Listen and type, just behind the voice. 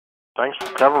Thanks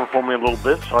for covering for me a little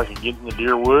bit so I could get in the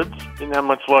deer woods. Didn't have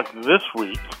much luck this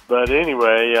week, but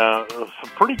anyway, some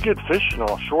pretty good fishing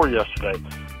offshore yesterday.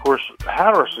 Of course,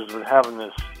 Hatteras has been having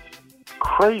this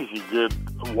crazy good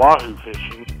wahoo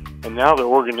fishing, and now the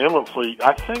Oregon Inlet Fleet,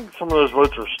 I think some of those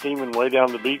boats are steaming way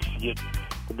down the beach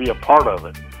to be a part of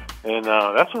it. And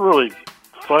that's a really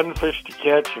fun fish to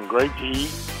catch and great to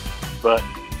eat, but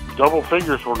double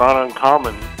figures were not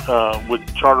uncommon with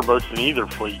charter boats in either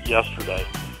fleet yesterday.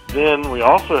 Then we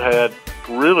also had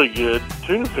really good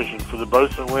tuna fishing for the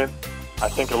boats that went, I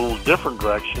think, a little different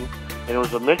direction, and it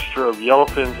was a mixture of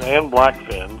yellowfins and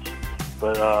blackfins,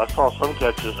 but I saw some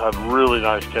catches had really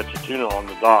nice catch of tuna on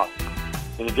the dock.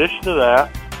 In addition to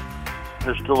that,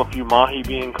 there's still a few mahi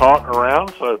being caught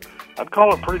around, so I'd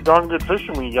call it pretty darn good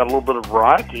fishing when you got a little bit of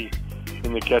variety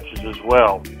in the catches as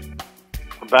well.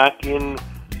 Back in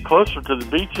closer to the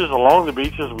beaches, along the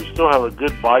beaches, we still have a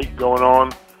good bite going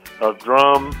on of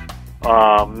drum.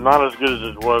 Not as good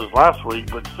as it was last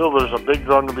week, but still there's a big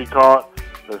drum to be caught.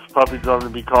 There's puppy drum to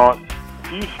be caught. A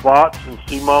few spots and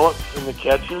sea mullets in the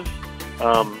catches.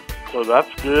 So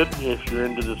that's good if you're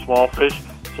into the small fish.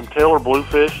 Some tailor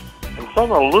bluefish, and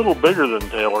some a little bigger than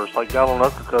tailors, like down on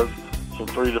Ocracoke, some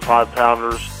 3 to 5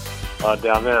 pounders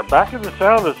down there. Back in the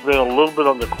Sound, it's been a little bit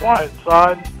on the quiet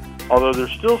side, although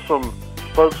there's still some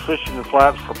folks fishing the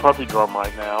flats for puppy drum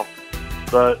right now.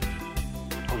 But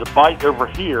the bite over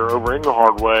here, over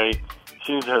Engelhard Way,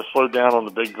 seems to have slowed down on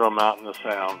the big drum out in the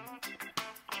Sound.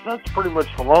 So that's pretty much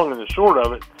the long and the short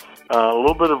of it. A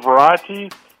little bit of variety.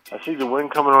 I see the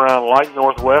wind coming around light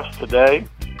northwest today.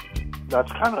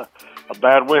 That's kind of a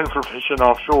bad wind for fishing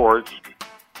offshore. It's,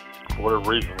 for whatever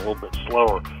reason, a little bit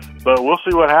slower. But we'll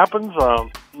see what happens.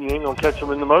 You ain't going to catch them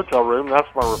in the motel room. That's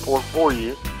my report for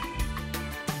you.